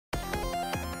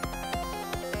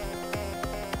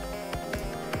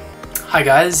Hi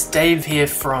guys, Dave here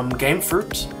from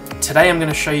Gamefroot. Today I'm going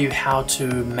to show you how to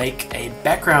make a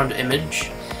background image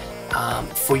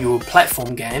for your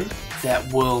platform game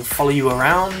that will follow you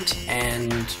around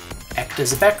and act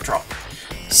as a backdrop.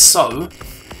 So,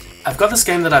 I've got this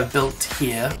game that I've built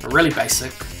here, really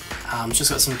basic. It's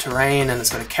just got some terrain and it's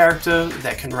got a character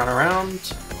that can run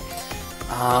around.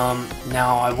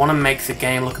 Now I want to make the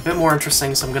game look a bit more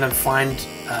interesting, so I'm going to find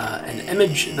an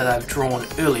image that I've drawn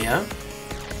earlier.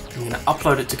 I'm going to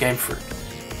upload it to Gamefroot.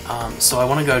 So I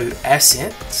want to go to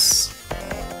Assets,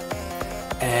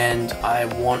 and I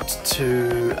want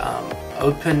to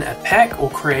open a pack or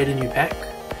create a new pack.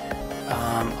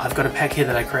 I've got a pack here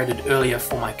that I created earlier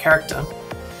for my character.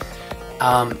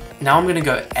 Now I'm going to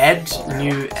go Add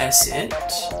New Asset,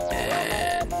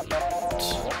 and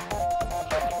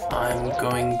I'm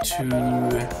going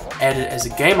to add it as a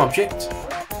game object.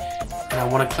 And I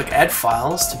want to click Add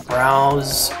Files to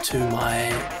browse to my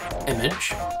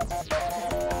image.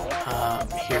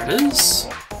 Here it is.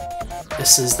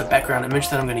 This is the background image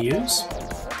that I'm going to use.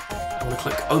 I'm going to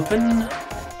click Open,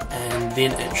 and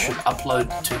then it should upload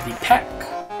to the pack.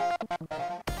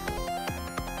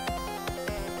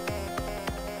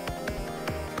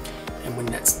 And when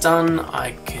that's done,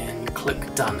 I can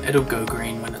click Done. It'll go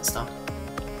green when it's done.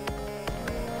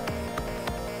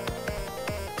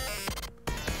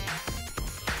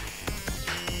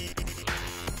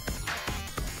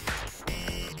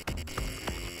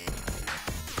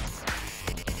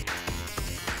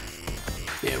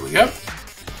 There we go.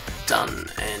 Done,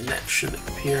 and that should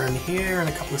appear in here in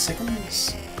a couple of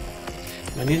seconds.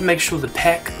 And I need to make sure the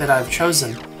pack that I've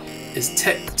chosen is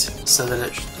ticked so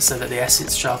that the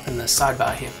assets show up in the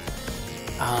sidebar here.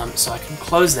 So I can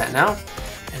close that now,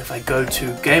 and if I go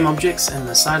to Game Objects in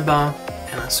the sidebar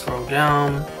and I scroll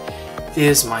down,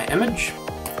 there's my image.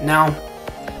 Now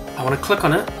I want to click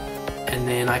on it, and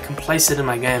then I can place it in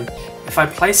my game. If I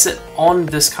place it on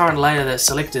this current layer that's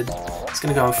selected, it's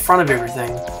going to go in front of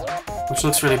everything, which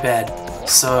looks really bad.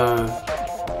 So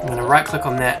I'm going to right click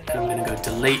on that, and I'm going to go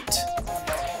delete.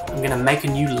 I'm going to make a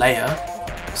new layer,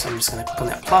 so I'm just going to click on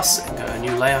that plus and go a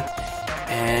new layer,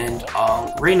 and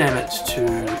I'll rename it to,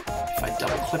 if I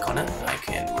double click on it, I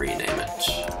can rename it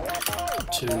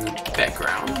to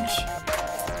background.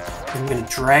 I'm going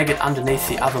to drag it underneath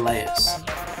the other layers,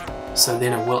 so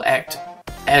then it will act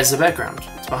as a background.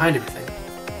 It's behind everything.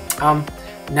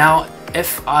 Now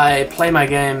if I play my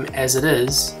game as it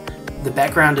is, the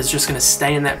background is just going to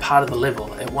stay in that part of the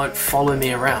level. It won't follow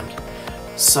me around.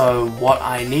 So what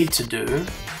I need to do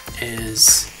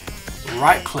is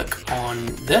right click on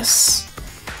this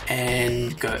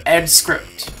and go Add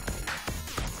Script.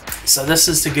 So this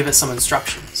is to give it some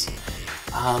instructions.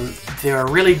 There are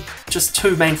really just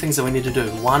two main things that we need to do.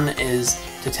 One is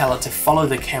to tell it to follow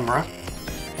the camera,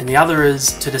 and the other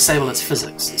is to disable its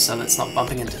physics so that it's not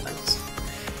bumping into things.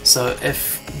 So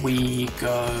if we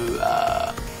go,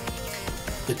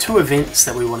 the two events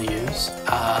that we want to use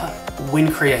are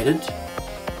when created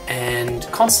and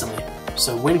constantly.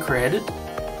 So when created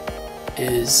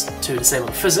is to disable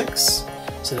the physics,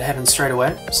 so that happens straight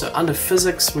away. So under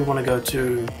physics we want to go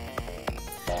to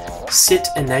set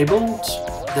enabled.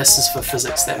 This is for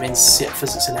physics, that means set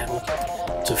physics enabled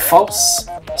to false,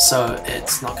 so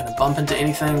it's not going to bump into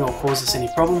anything or cause us any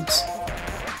problems.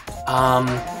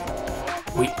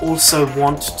 We also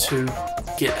want to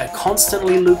get a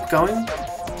constantly loop going,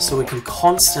 so we can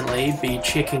constantly be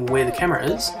checking where the camera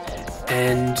is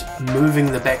and moving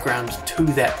the background to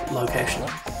that location.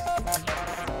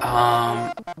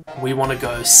 We want to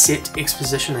go set X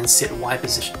position and set Y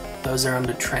position. Those are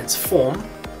under transform.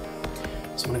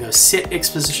 So I'm going to go set X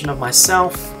position of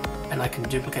myself, and I can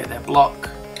duplicate that block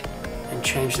and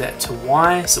change that to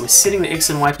Y. So we're setting the X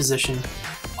and Y position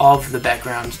of the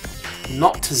background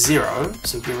not to 0,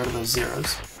 so get rid of those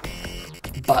zeros,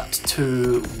 but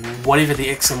to whatever the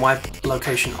X and Y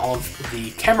location of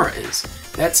the camera is.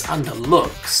 That's under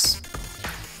looks.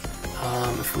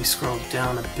 If we scroll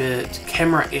down a bit,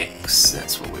 camera X,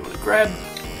 that's what we want to grab,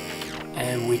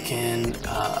 and we can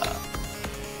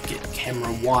get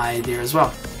camera Y there as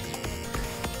well.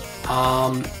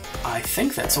 I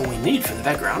think that's all we need for the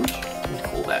background. We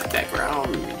call that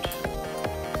background.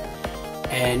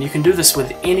 And you can do this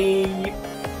with any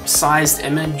sized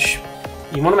image.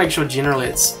 You want to make sure generally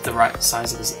it's the right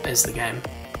size as the game.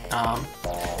 Now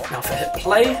if I hit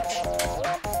play,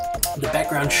 the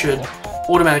background should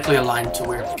automatically align to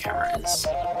where the camera is.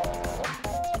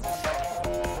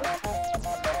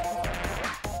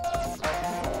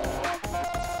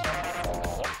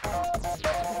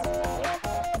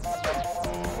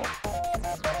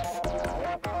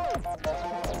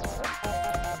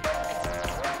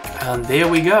 And there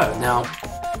we go. Now,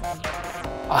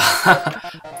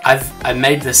 I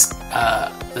made this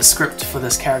the script for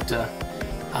this character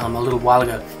a little while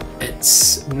ago.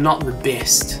 It's not the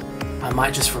best. I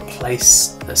might just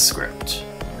replace the script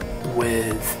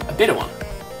with a better one.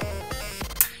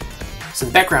 So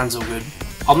the background's all good.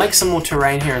 I'll make some more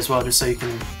terrain here as well, just so you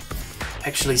can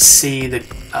actually see the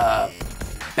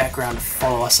background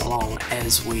follow us along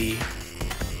as we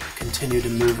continue to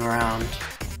move around.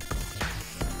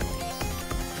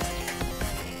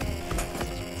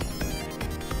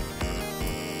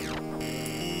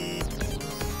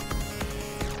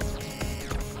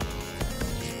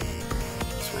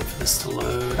 Just wait for this to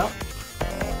load up.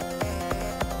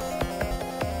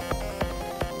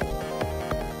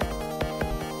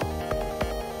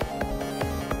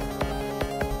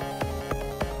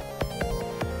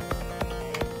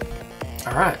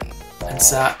 Alright, and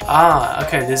so,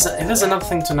 okay, there's another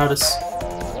thing to notice,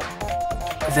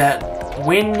 that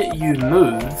when you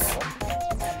move,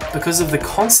 because of the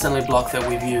constantly block that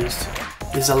we've used,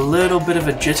 there's a little bit of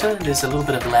a jitter, there's a little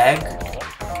bit of lag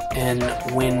in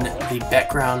when the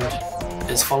background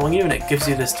is following you, and it gives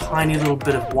you this tiny little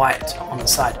bit of white on the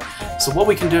side. So what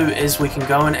we can do is we can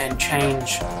go in and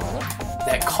change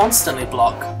that constantly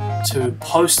block to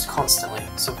post constantly.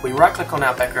 So if we right click on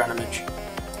our background image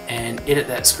and edit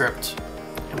that script,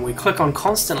 and we click on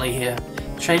constantly here,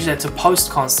 change that to post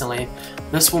constantly,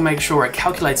 this will make sure it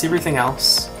calculates everything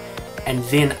else, and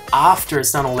then after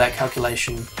it's done all that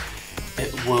calculation,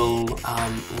 it will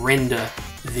render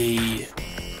the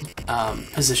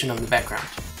position of the background,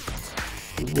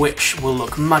 which will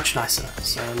look much nicer.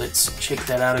 So let's check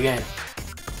that out again.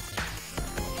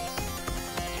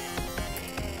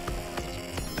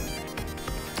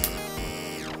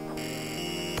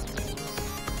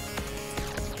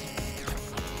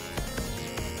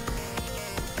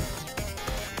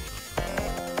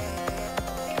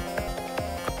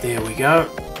 There we go.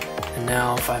 And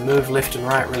now if I move left and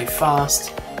right really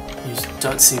fast, you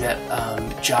don't see that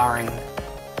jarring,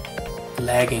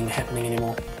 lagging happening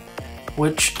anymore,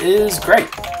 which is great.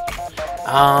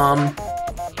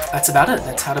 That's about it.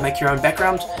 That's how to make your own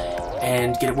background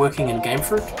and get it working in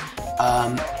Gamefroot.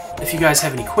 If you guys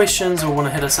have any questions or want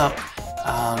to hit us up,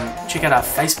 check out our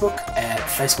Facebook at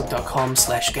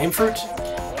facebook.com/Gamefroot.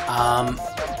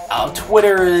 Our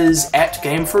Twitter is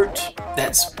 @Gamefroot.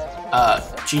 That's Gamefroot,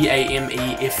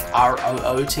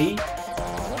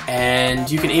 and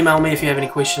you can email me if you have any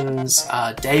questions,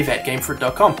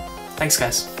 Dave@Gamefroot.com. Thanks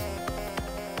guys.